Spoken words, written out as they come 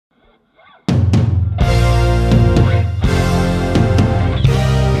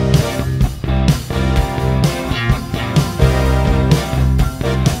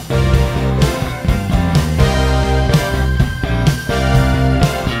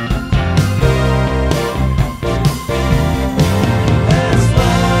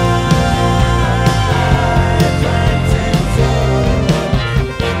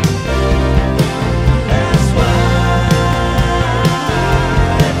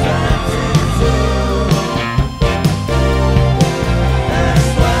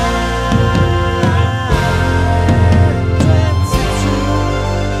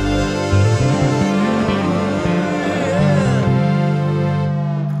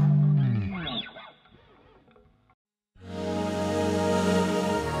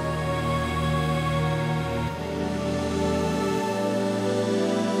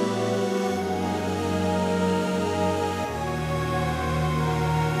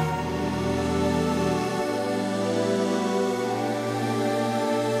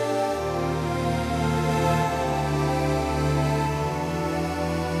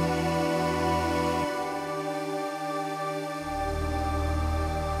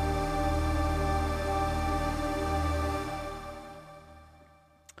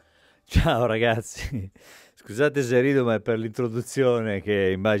Ciao ragazzi, scusate se rido, ma è per l'introduzione che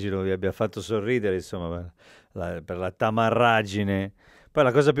immagino vi abbia fatto sorridere, insomma, per la tamarragine. Poi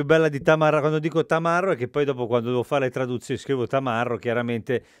la cosa più bella di tamarro, quando dico tamarro, è che poi dopo quando devo fare le traduzioni scrivo tamarro,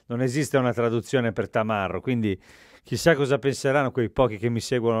 chiaramente non esiste una traduzione per tamarro, quindi chissà cosa penseranno quei pochi che mi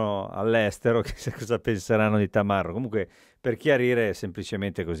seguono all'estero, chissà cosa penseranno di tamarro. Comunque, per chiarire, è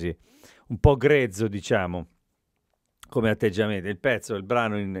semplicemente così, un po' grezzo, diciamo, come atteggiamento. Il pezzo, il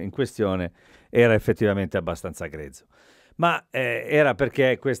brano in questione era effettivamente abbastanza grezzo. Ma era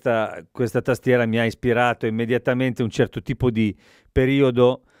perché questa tastiera mi ha ispirato immediatamente un certo tipo di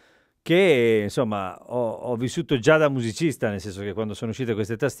periodo che insomma ho vissuto già da musicista, nel senso che quando sono uscite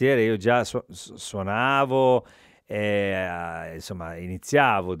queste tastiere io già suonavo, insomma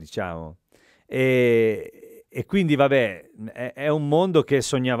iniziavo, diciamo. E quindi vabbè, è un mondo che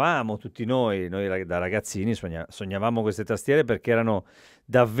sognavamo tutti noi da ragazzini sognavamo queste tastiere perché erano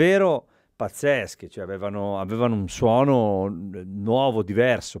davvero pazzesche, cioè avevano un suono nuovo,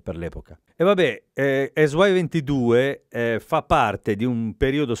 diverso per l'epoca. E vabbè, SY22 fa parte di un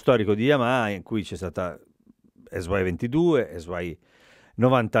periodo storico di Yamaha in cui c'è stata SY22,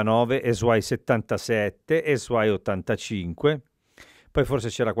 SY99, SY77, SY85, poi forse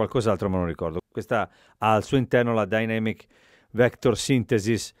c'era qualcos'altro, ma non ricordo. Questa ha al suo interno la Dynamic Vector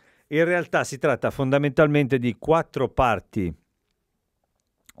Synthesis. In realtà si tratta fondamentalmente di 4 parti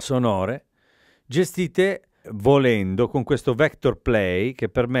sonore gestite volendo con questo vector play che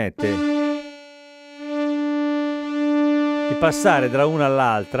permette di passare da una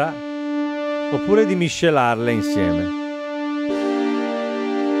all'altra oppure di miscelarle insieme.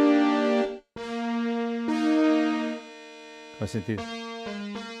 Come sentite?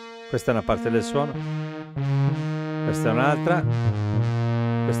 Questa è una parte del suono, questa è un'altra,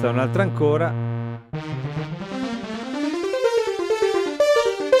 questa è un'altra ancora.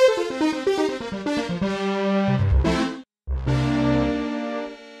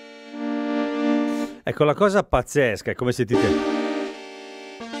 Ecco, la cosa pazzesca, come sentite,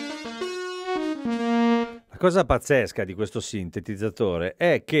 la cosa pazzesca di questo sintetizzatore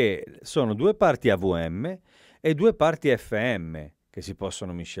è che sono 2 parti AVM e 2 parti FM che si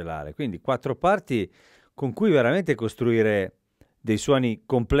possono miscelare, quindi 4 parti con cui veramente costruire dei suoni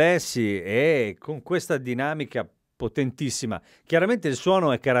complessi e con questa dinamica potentissima. Chiaramente il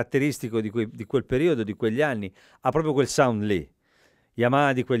suono è caratteristico di quel periodo, di quegli anni, ha proprio quel sound lì.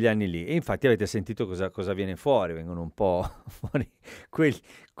 Yamaha di quegli anni lì, e infatti avete sentito cosa viene fuori, vengono un po' fuori quelle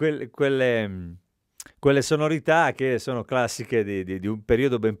sonorità che sono classiche di un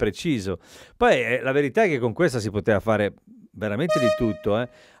periodo ben preciso. Poi la verità è che con questa si poteva fare veramente di tutto.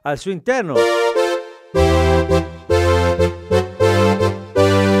 Al suo interno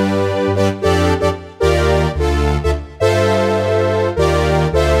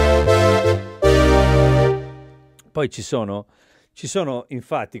poi ci sono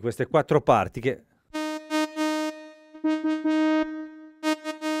infatti queste 4 parti che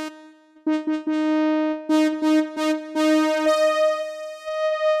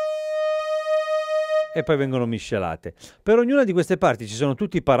e poi vengono miscelate. Per ognuna di queste parti ci sono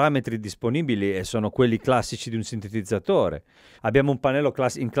tutti i parametri disponibili e sono quelli classici di un sintetizzatore. Abbiamo un pannello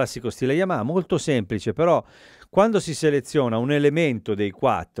in classico stile Yamaha, molto semplice, però quando si seleziona un elemento dei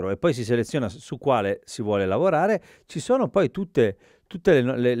 4 e poi si seleziona su quale si vuole lavorare, ci sono poi tutte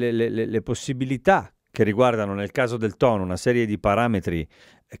le possibilità che riguardano, nel caso del tono, una serie di parametri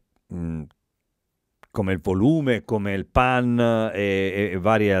come il volume, come il pan e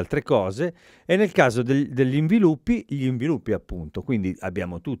varie altre cose, e nel caso degli inviluppi, gli inviluppi appunto, quindi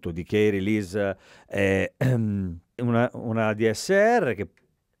abbiamo tutto, decay, release, una DSR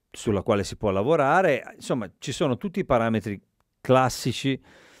sulla quale si può lavorare, insomma ci sono tutti i parametri classici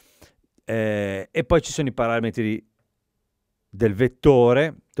e poi ci sono i parametri del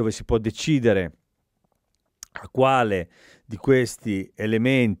vettore dove si può decidere a quale di questi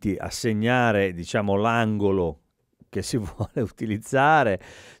elementi assegnare, diciamo, l'angolo che si vuole utilizzare.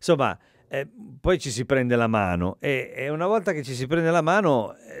 Insomma, poi ci si prende la mano e una volta che ci si prende la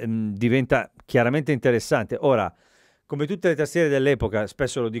mano diventa chiaramente interessante. Ora, come tutte le tastiere dell'epoca,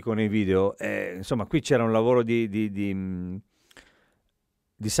 spesso lo dico nei video, insomma, qui c'era un lavoro di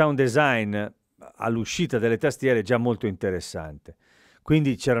sound design all'uscita delle tastiere già molto interessante.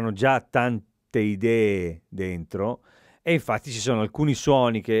 Quindi c'erano già tante idee dentro e infatti ci sono alcuni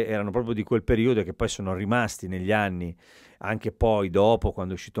suoni che erano proprio di quel periodo e che poi sono rimasti negli anni, anche poi dopo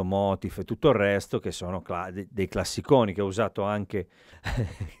quando è uscito Motif e tutto il resto, che sono dei classiconi che ho usato anche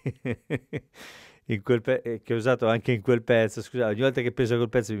che ho usato anche in quel pezzo. Scusate, ogni volta che penso a quel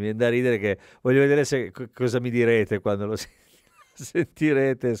pezzo mi viene da ridere, che voglio vedere cosa mi direte quando lo sentite.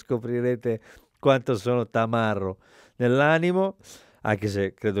 sentirete e scoprirete quanto sono tamarro nell'animo, anche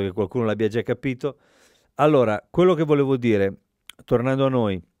se credo che qualcuno l'abbia già capito. Allora, quello che volevo dire, tornando a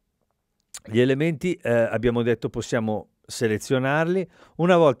noi, gli elementi abbiamo detto possiamo selezionarli.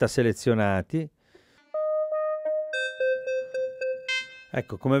 Una volta selezionati,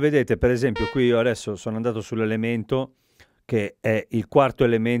 ecco, come vedete, per esempio, qui io adesso sono andato sull'elemento che è il quarto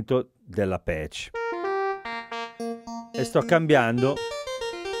elemento della patch e sto cambiando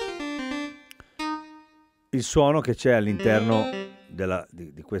il suono che c'è all'interno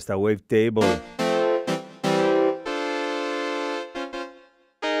di questa wavetable.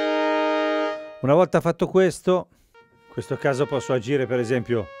 Una volta fatto questo, in questo caso posso agire per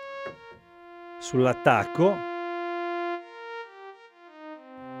esempio sull'attacco,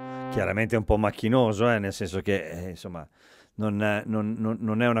 chiaramente è un po' macchinoso, nel senso che insomma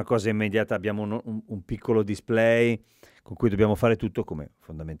non è una cosa immediata, abbiamo un piccolo display con cui dobbiamo fare tutto come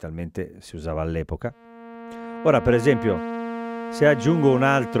fondamentalmente si usava all'epoca. Ora per esempio se aggiungo un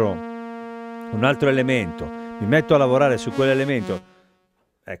altro elemento, mi metto a lavorare su quell'elemento,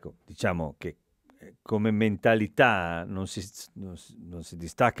 ecco, diciamo che come mentalità non si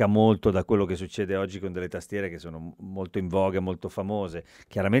distacca molto da quello che succede oggi con delle tastiere che sono molto in voga, molto famose.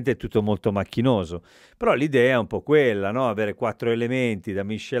 Chiaramente è tutto molto macchinoso, però l'idea è un po' quella, no? Avere 4 elementi da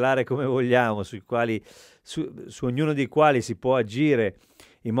miscelare come vogliamo, su ognuno dei quali si può agire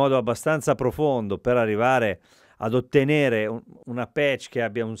in modo abbastanza profondo per arrivare ad ottenere una patch che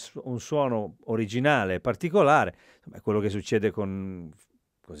abbia un suono originale e particolare. Insomma, è quello che succede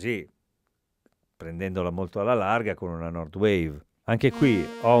così, prendendola molto alla larga con una Nord Wave. Anche qui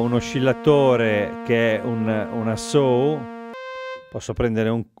ho un oscillatore che è una saw, posso prendere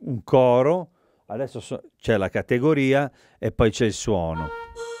un coro, adesso c'è la categoria e poi c'è il suono.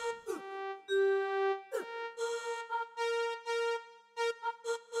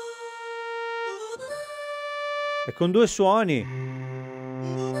 E con 2 suoni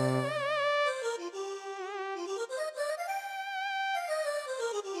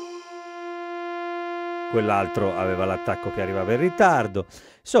quell'altro aveva l'attacco che arrivava in ritardo.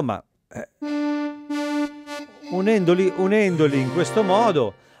 Insomma, unendoli in questo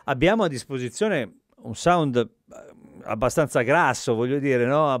modo abbiamo a disposizione un sound abbastanza grasso, voglio dire,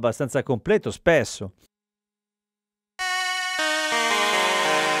 no? Abbastanza completo spesso.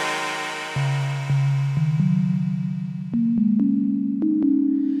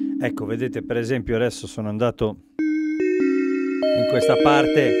 Ecco, vedete, per esempio adesso sono andato in questa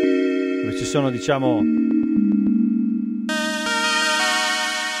parte dove ci sono, diciamo,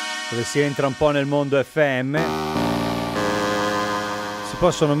 dove si entra un po' nel mondo FM, si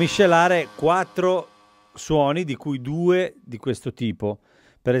possono miscelare 4 suoni, di cui 2 di questo tipo.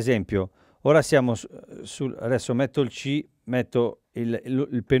 Per esempio, ora siamo adesso metto il C, metto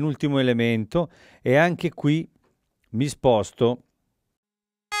il penultimo elemento e anche qui mi sposto.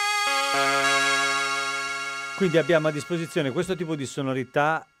 Quindi abbiamo a disposizione questo tipo di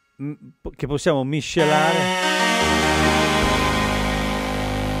sonorità che possiamo miscelare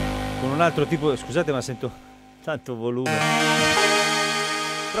con un altro tipo. Scusate, ma sento tanto volume.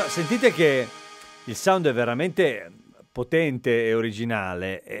 Però sentite che il sound è veramente potente e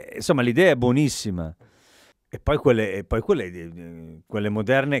originale. Insomma, l'idea è buonissima. E poi quelle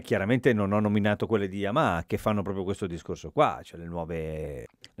moderne, chiaramente non ho nominato quelle di Yamaha, che fanno proprio questo discorso qua, cioè le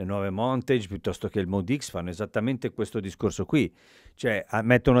nuove Montage piuttosto che il ModX fanno esattamente questo discorso qui, cioè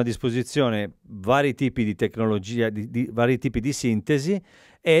mettono a disposizione vari tipi di tecnologia, vari tipi di sintesi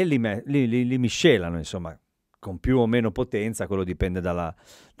e li miscelano, insomma, con più o meno potenza, quello dipende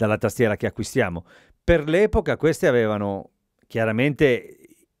dalla tastiera che acquistiamo. Per l'epoca queste avevano chiaramente,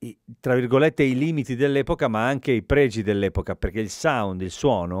 tra virgolette, i limiti dell'epoca, ma anche i pregi dell'epoca, perché il sound, il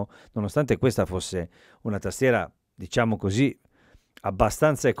suono, nonostante questa fosse una tastiera, diciamo così,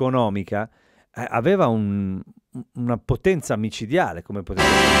 abbastanza economica, aveva una potenza micidiale, come potete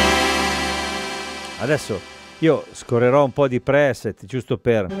vedere. Adesso io scorrerò un po' di preset giusto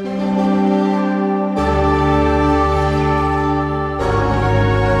per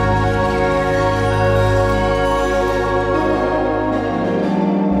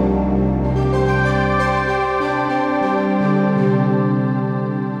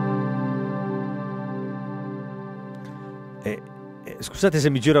scusate se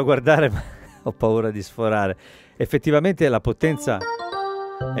mi giro a guardare, ma ho paura di sforare. Effettivamente la potenza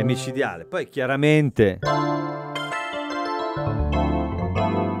è micidiale. Poi chiaramente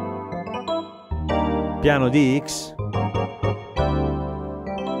piano di X,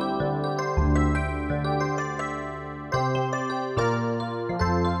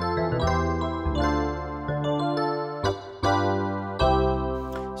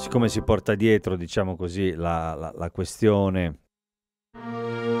 siccome si porta dietro, diciamo così, la questione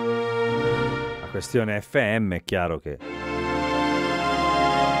FM, è chiaro che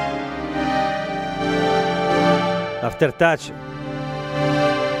l'aftertouch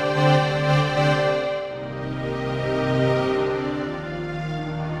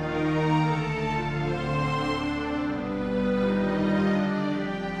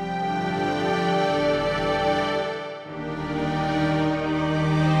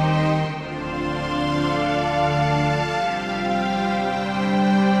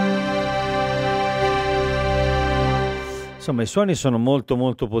insomma, i suoni sono molto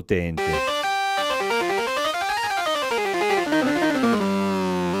molto potenti.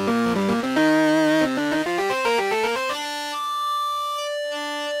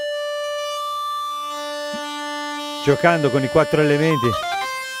 Giocando con i 4 elementi.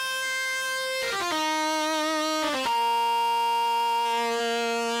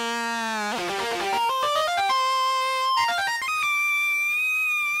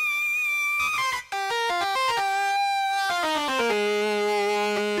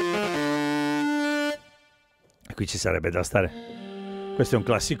 Qui ci sarebbe da stare. Questo è un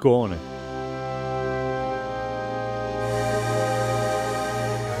classicone.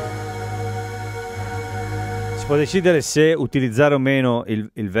 Si può decidere se utilizzare o meno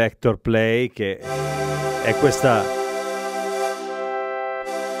il vector play, che è questa.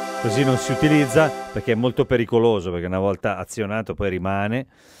 Così non si utilizza perché è molto pericoloso, perché una volta azionato poi rimane.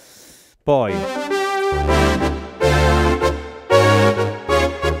 Poi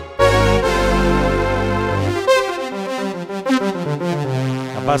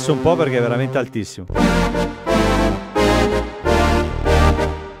abbasso un po' perché è veramente altissimo.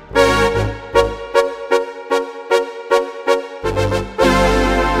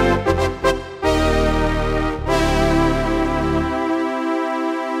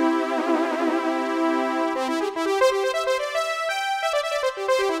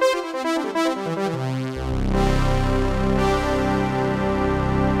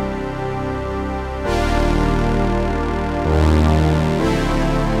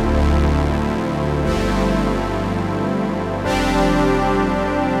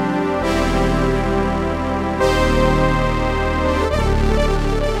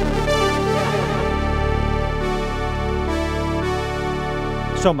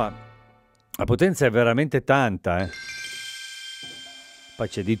 Insomma, la potenza è veramente tanta, Poi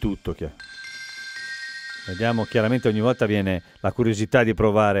c'è di tutto. Vediamo, chiaramente ogni volta viene la curiosità di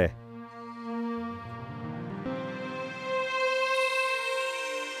provare.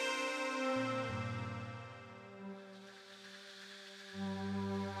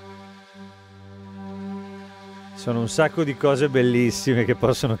 Sono un sacco di cose bellissime che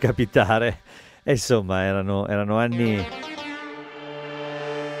possono capitare. E insomma, erano anni.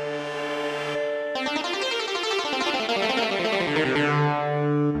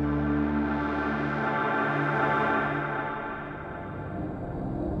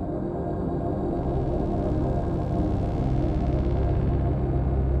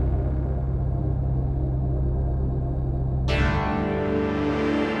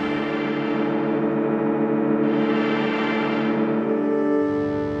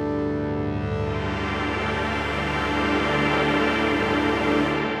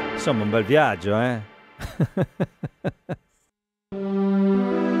 Insomma, un bel viaggio,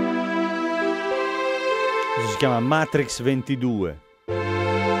 Si chiama Matrix 22.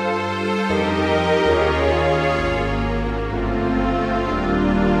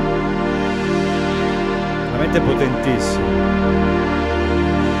 Veramente potentissimo.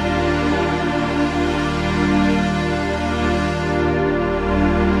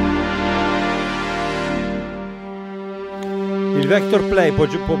 Il vector play può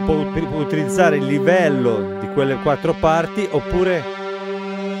utilizzare il livello di quelle 4 parti oppure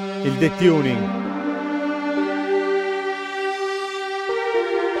il detuning.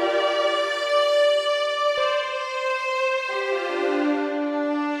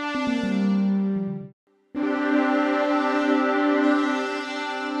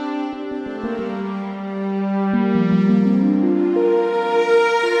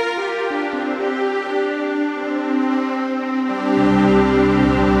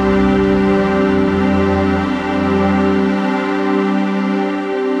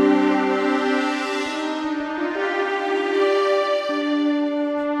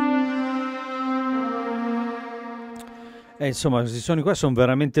 Insomma, questi suoni qua sono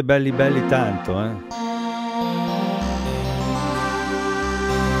veramente belli tanto,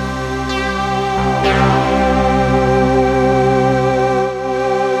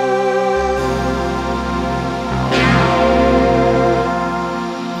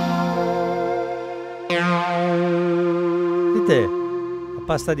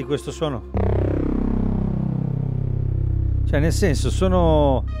 pasta di questo suono. Cioè, nel senso,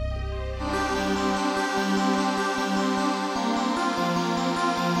 sono...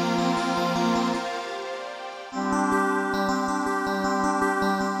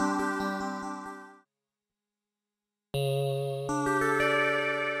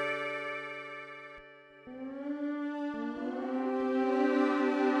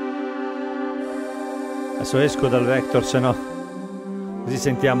 Adesso esco dal vector, se no così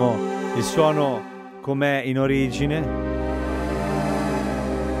sentiamo il suono com'è in origine.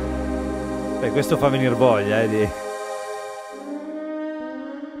 Beh, questo fa venire voglia di...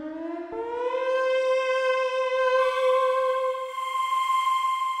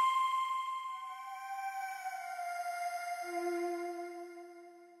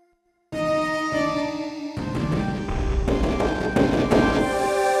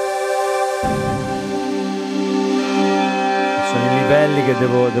 che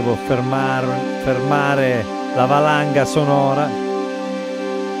devo fermare la valanga sonora.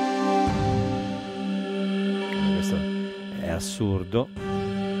 Questo è assurdo.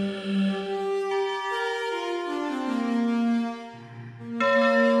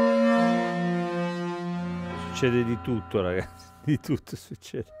 Succede di tutto, ragazzi, di tutto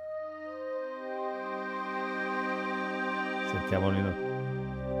succede. Sentiamoli noi.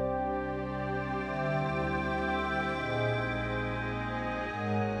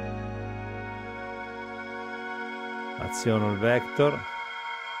 Aziono il vector.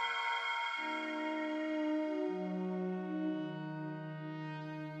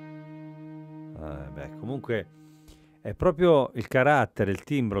 Beh, comunque è proprio il carattere, il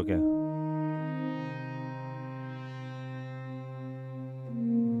timbro che...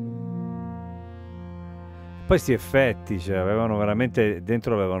 Poi sti effetti, cioè, avevano veramente...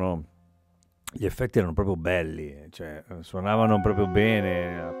 Dentro avevano... Gli effetti erano proprio belli, cioè, suonavano proprio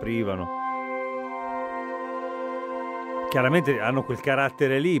bene, aprivano. Chiaramente hanno quel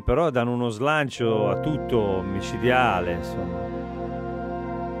carattere lì, però danno uno slancio a tutto micidiale, insomma.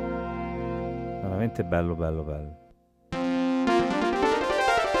 Veramente bello, bello, bello.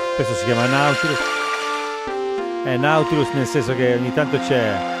 Questo si chiama Nautilus. È Nautilus nel senso che ogni tanto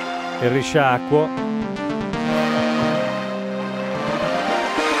c'è il risciacquo.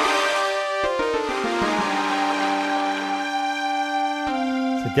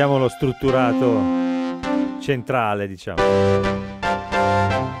 Sentiamo lo strutturato centrale, diciamo.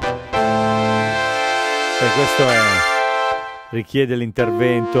 E questo richiede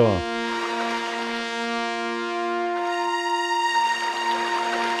l'intervento.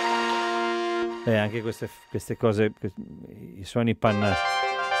 E anche queste cose, i suoni panna.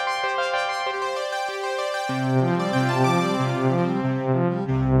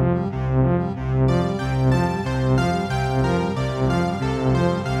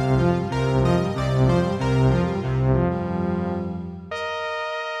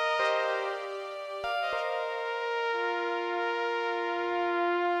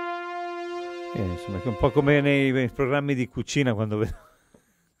 Insomma, è un po' come nei programmi di cucina, quando vedo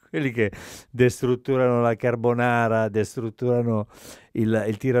quelli che destrutturano la carbonara, destrutturano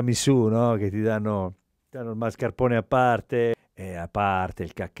il tiramisù, no? Che ti danno il mascarpone a parte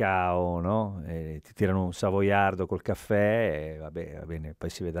il cacao, no? E ti tirano un savoiardo col caffè e vabbè, va bene, poi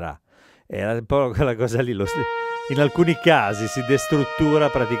si vedrà. È un po' quella cosa lì, in alcuni casi si destruttura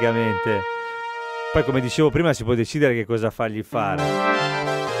praticamente. Poi, come dicevo prima, si può decidere che cosa fargli fare.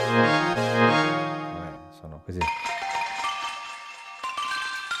 Sono così.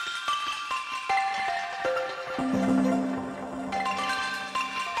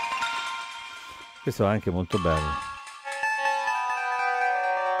 Questo è anche molto bello.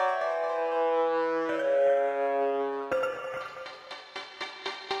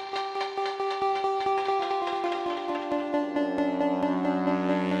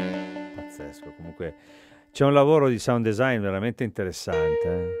 Pazzesco, comunque c'è un lavoro di sound design veramente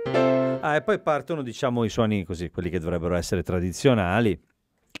interessante. E poi partono, diciamo, i suoni così, quelli che dovrebbero essere tradizionali.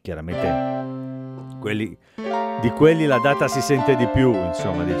 Chiaramente di quelli la data si sente di più,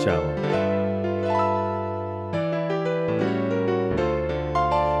 insomma, diciamo.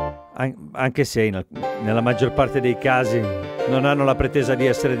 Anche se nella maggior parte dei casi non hanno la pretesa di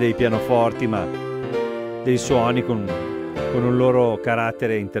essere dei pianoforti, ma dei suoni con un loro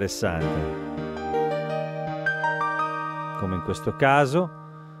carattere interessante. Come in questo caso.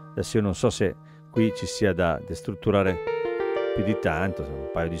 Adesso io non so se qui ci sia da destrutturare più di tanto, un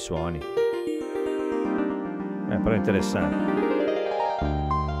paio di suoni. Però è interessante.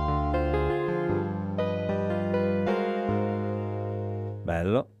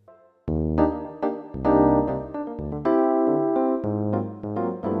 Bello.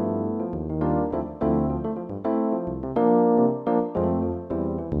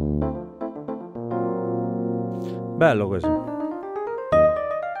 Bello questo.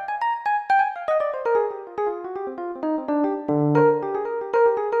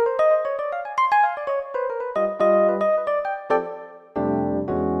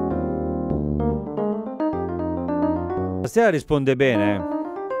 La tastiera risponde bene.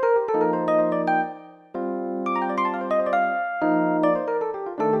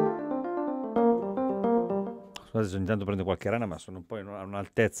 Scusate, ogni tanto prendo qualche rana, ma sono un po' a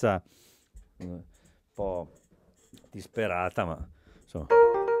un'altezza un po' disperata, ma insomma.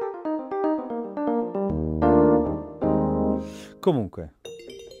 Comunque,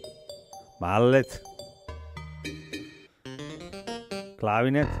 mallet,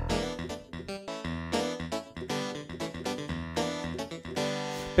 clavinet.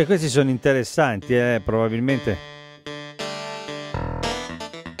 E questi sono interessanti, probabilmente.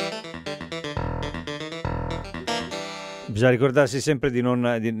 Bisogna ricordarsi sempre di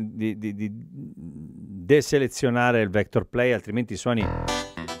non di deselezionare il vector play, altrimenti i suoni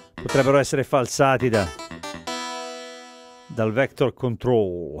potrebbero essere falsati dal vector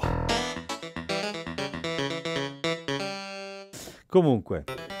control. Comunque,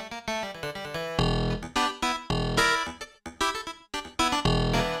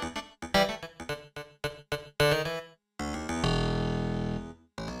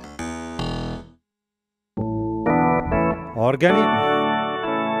 organi,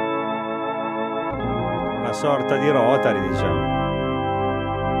 una sorta di rotary, diciamo.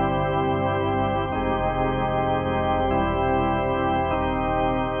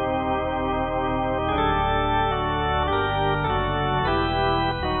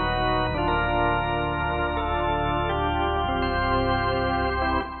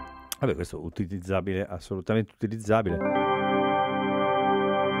 Vabbè, questo è utilizzabile, assolutamente utilizzabile.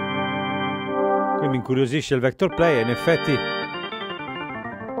 Qui mi incuriosisce il vector play e in effetti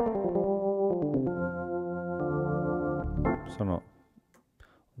sono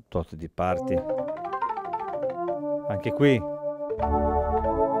un tot di parti. Anche qui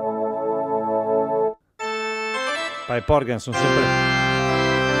pipe organ sono sempre...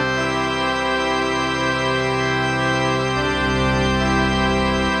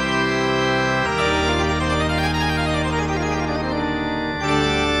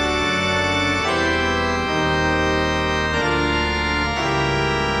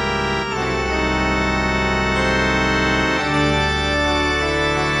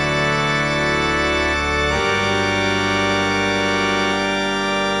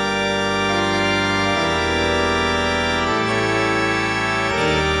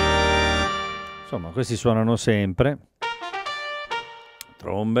 Insomma, questi suonano sempre.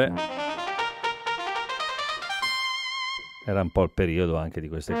 Trombe. Era un po' il periodo anche di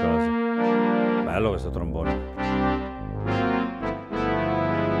queste cose. Bello questo trombone.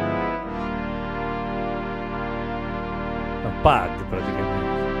 Un pad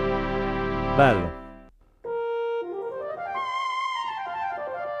praticamente. Bello.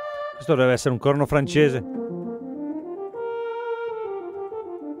 Questo deve essere un corno francese.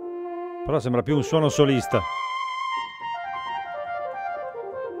 Però sembra più un suono solista.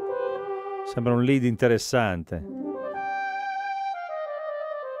 Sembra un lead interessante.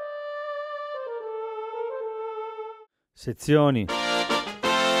 Sezioni.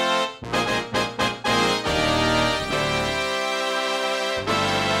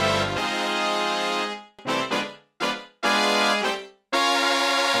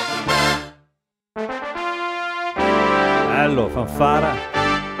 Bello, fanfara.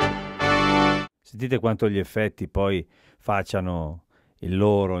 Sentite quanto gli effetti poi facciano il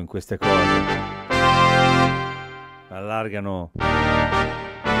loro in queste cose. Allargano.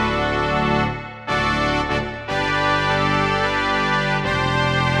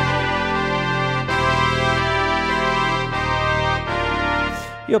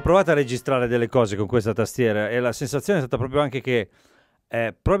 Io ho provato a registrare delle cose con questa tastiera e la sensazione è stata proprio anche che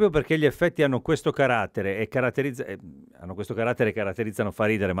proprio perché gli effetti hanno questo carattere e caratterizzano, fa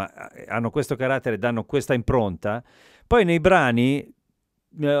ridere, ma hanno questo carattere, danno questa impronta, poi nei brani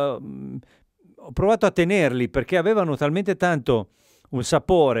ho provato a tenerli perché avevano talmente tanto un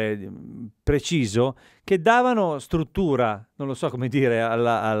sapore preciso che davano struttura, non lo so come dire,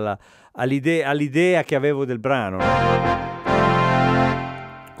 all'idea che avevo del brano.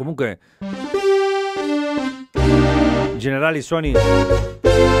 Comunque in generale i suoni,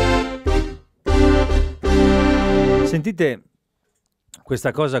 sentite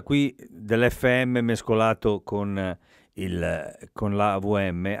questa cosa qui dell'FM mescolato con la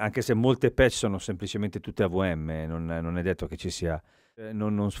AVM, anche se molte patch sono semplicemente tutte AVM, non è detto che ci sia,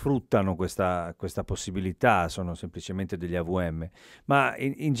 non sfruttano questa possibilità, sono semplicemente degli AVM, ma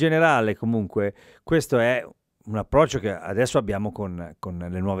in generale comunque questo è un approccio che adesso abbiamo con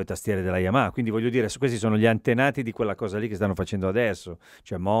le nuove tastiere della Yamaha, quindi voglio dire, questi sono gli antenati di quella cosa lì che stanno facendo adesso,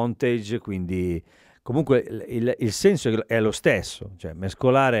 cioè montage, quindi comunque il senso è lo stesso, cioè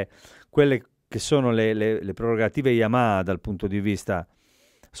mescolare quelle che sono le prerogative Yamaha dal punto di vista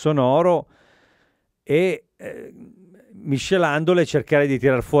sonoro e miscelandole cercare di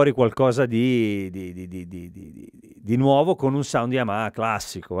tirar fuori qualcosa di nuovo con un sound Yamaha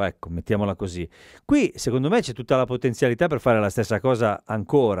classico, ecco, mettiamola così. Qui secondo me c'è tutta la potenzialità per fare la stessa cosa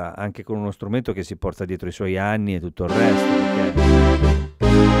ancora, anche con uno strumento che si porta dietro i suoi anni e tutto il resto,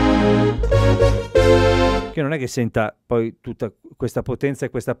 perché non è che senta poi tutta questa potenza e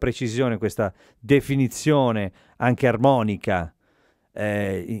questa precisione, questa definizione anche armonica,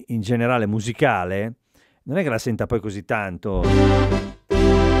 in generale musicale, non è che la senta poi così tanto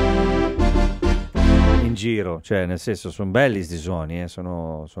in giro, cioè nel senso sono belli sti suoni,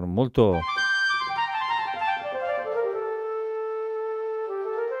 sono molto...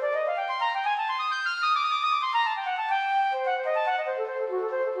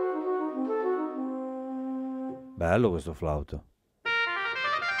 Bello questo flauto.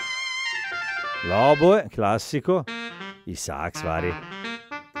 L'oboe, classico. I sax vari.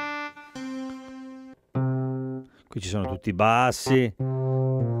 Qui ci sono tutti i bassi.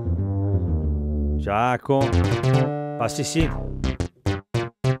 Giaco. Bassi sì.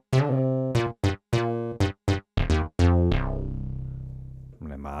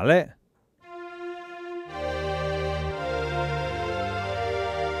 Non è male.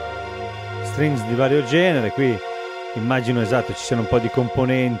 Strings di vario genere, qui immagino esatto ci siano un po' di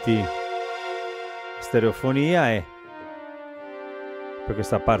componenti, stereofonia e poi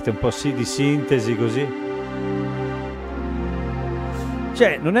questa parte un po' sì di sintesi così.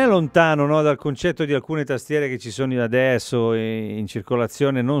 Cioè non è lontano, no, dal concetto di alcune tastiere che ci sono adesso in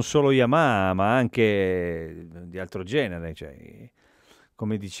circolazione, non solo Yamaha ma anche di altro genere, cioè,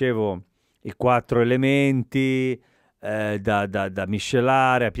 come dicevo, i 4 elementi da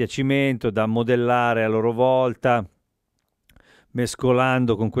miscelare a piacimento, da modellare a loro volta,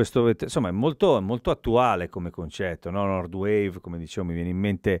 mescolando con questo, insomma è molto attuale come concetto, no? Nord Wave, come dicevo, mi viene in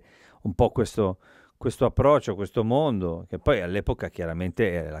mente un po' questo approccio, questo mondo, che poi all'epoca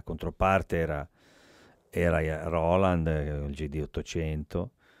chiaramente la controparte era Roland, il GD800.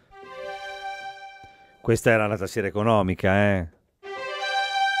 Questa era la tastiera economica,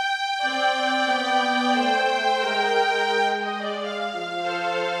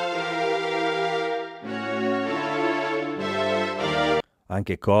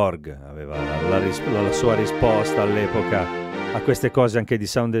 Anche Korg aveva la sua risposta all'epoca a queste cose anche di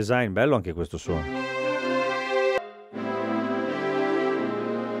sound design. Bello anche questo suono.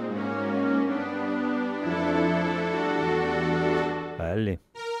 Belli.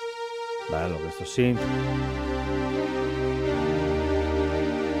 Bello questo synth.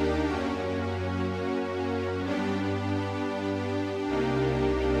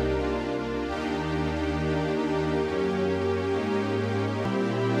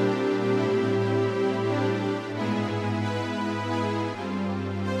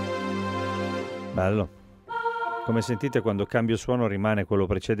 Bello. Come sentite, quando cambio suono rimane quello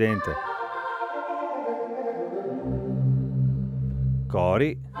precedente.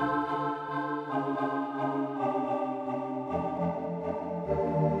 Cori.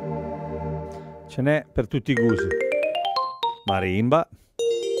 Ce n'è per tutti i gusti. Marimba.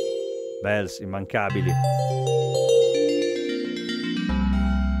 Bells immancabili.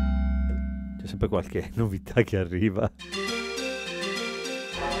 C'è sempre qualche novità che arriva.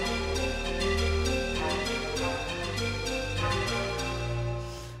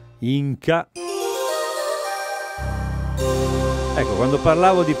 Inca. Ecco, quando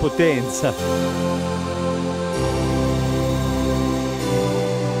parlavo di potenza,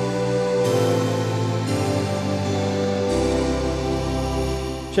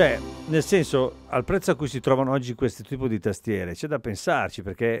 cioè nel senso, al prezzo a cui si trovano oggi questo tipo di tastiere c'è da pensarci,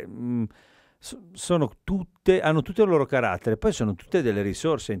 perché sono tutte, hanno tutto il loro carattere, poi sono tutte delle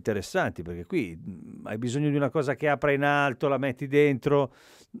risorse interessanti, perché qui hai bisogno di una cosa che apra in alto, la metti dentro,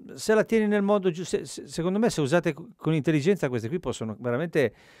 se la tieni nel modo giusto, secondo me se usate con intelligenza queste qui possono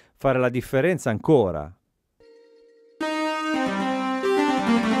veramente fare la differenza ancora.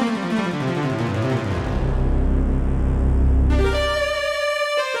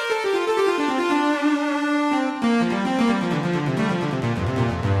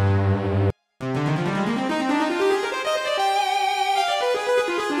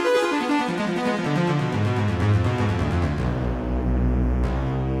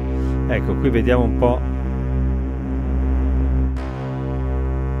 Ecco, qui vediamo un po'.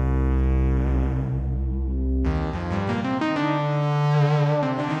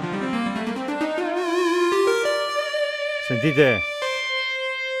 Sentite?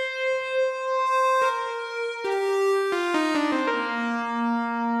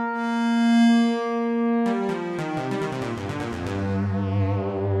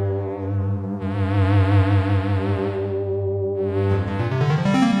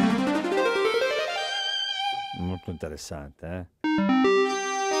 Molto interessante, eh?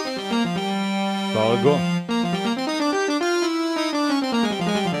 Tolgo.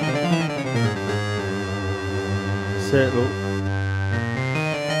 Se lo...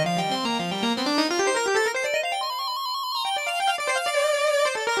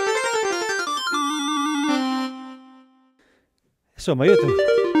 Insomma, io...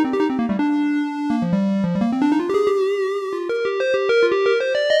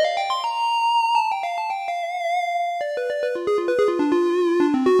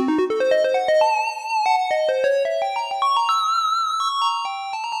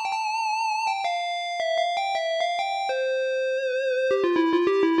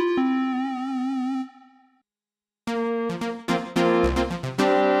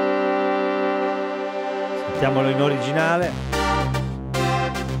 Mettiamolo in originale.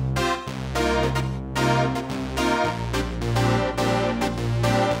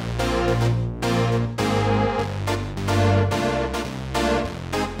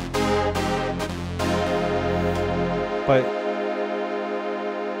 Poi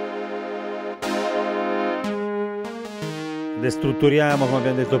destrutturiamo, come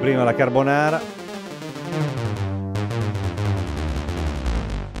abbiamo detto prima, la carbonara.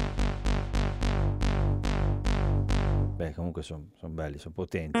 Comunque sono belli, sono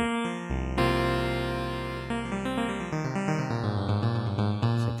potenti.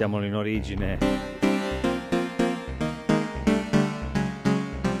 Sentiamolo in origine.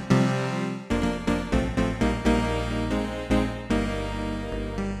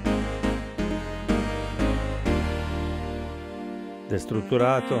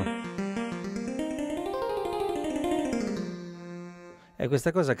 Destrutturato. E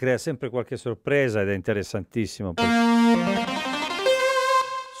questa cosa crea sempre qualche sorpresa ed è interessantissimo.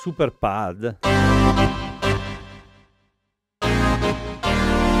 Super pad.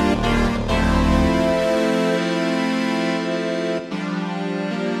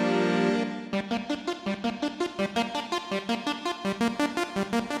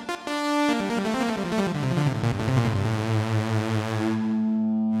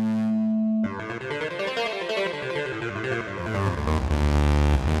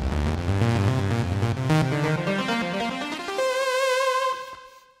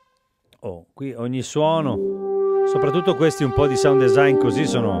 Qui ogni suono, soprattutto questi un po' di sound design così,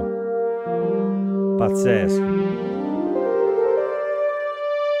 sono pazzeschi.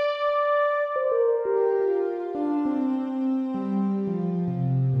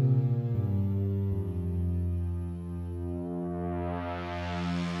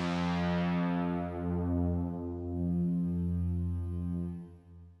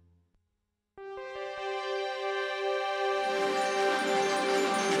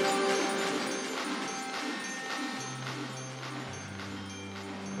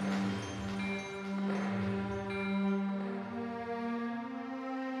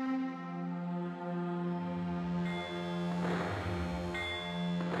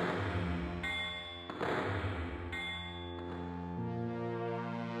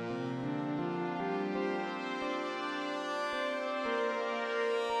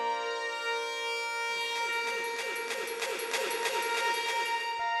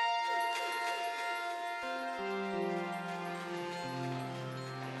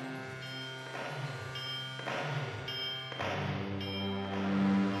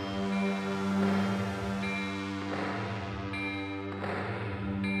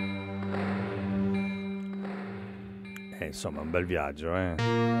 Insomma, un bel viaggio, eh.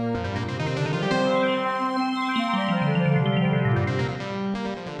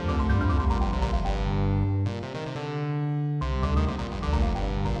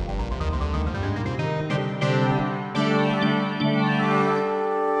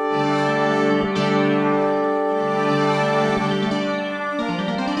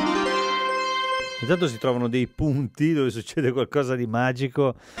 Intanto si trovano dei punti dove succede qualcosa di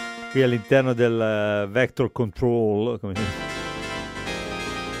magico qui all'interno del vector control, come si dice.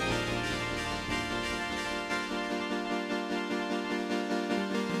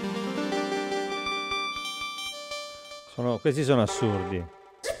 Questi sono assurdi.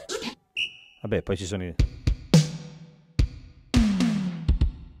 Vabbè, poi ci sono i...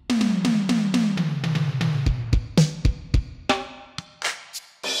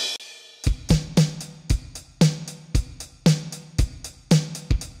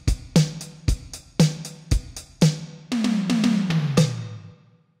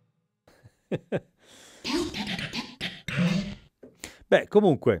 Beh,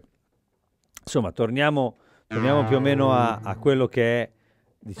 comunque, insomma, torniamo più o meno a quello che è,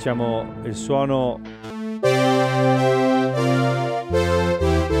 diciamo, il suono,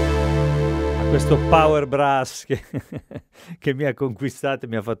 a questo power brass che mi ha conquistato e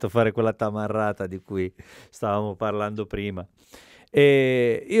mi ha fatto fare quella tamarrata di cui stavamo parlando prima.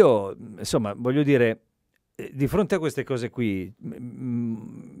 E io, insomma, voglio dire, di fronte a queste cose qui,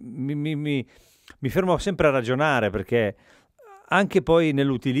 mi fermo sempre a ragionare, perché anche poi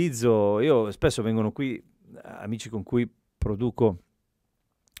nell'utilizzo, io spesso vengono qui amici con cui produco,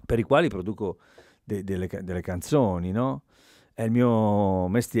 per i quali produco delle canzoni, no? È il mio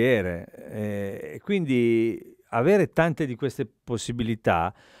mestiere, e quindi avere tante di queste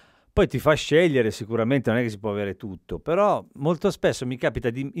possibilità poi ti fa scegliere. Sicuramente non è che si può avere tutto, però molto spesso mi capita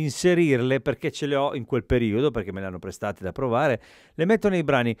di inserirle perché ce le ho in quel periodo, perché me le hanno prestate da provare, le metto nei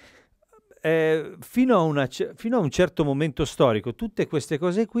brani. Fino a un certo momento storico, tutte queste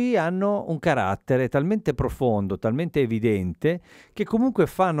cose qui hanno un carattere talmente profondo, talmente evidente, che comunque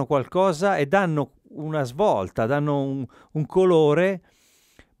fanno qualcosa e danno una svolta, danno un colore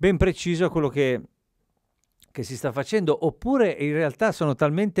ben preciso a quello che si sta facendo, oppure in realtà sono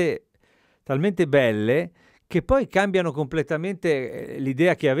talmente belle che poi cambiano completamente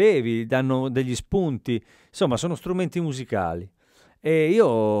l'idea che avevi, danno degli spunti, insomma sono strumenti musicali. E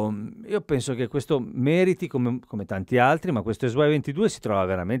io penso che questo meriti, come tanti altri, ma questo SY22 si trova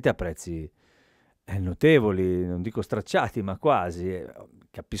veramente a prezzi notevoli, non dico stracciati, ma quasi.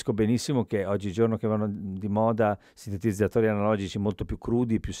 Capisco benissimo che oggigiorno, che vanno di moda sintetizzatori analogici molto più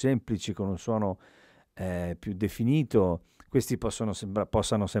crudi, più semplici, con un suono più definito, questi possano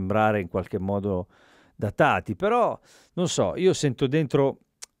sembrare in qualche modo datati, però non so, io sento dentro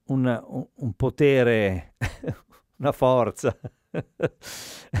un potere, una forza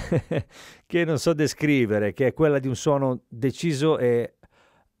che non so descrivere, che è quella di un suono deciso e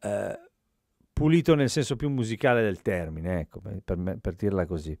pulito nel senso più musicale del termine, ecco, per dirla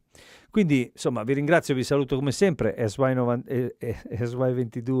così. Quindi, insomma, vi ringrazio, vi saluto come sempre,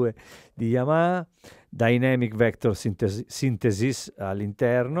 SY22 di Yamaha, Dynamic Vector Synthesis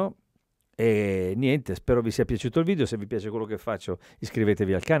all'interno, e niente, spero vi sia piaciuto il video. Se vi piace quello che faccio,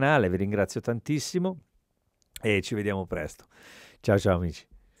 iscrivetevi al canale, vi ringrazio tantissimo e ci vediamo presto. Ciao ciao amici.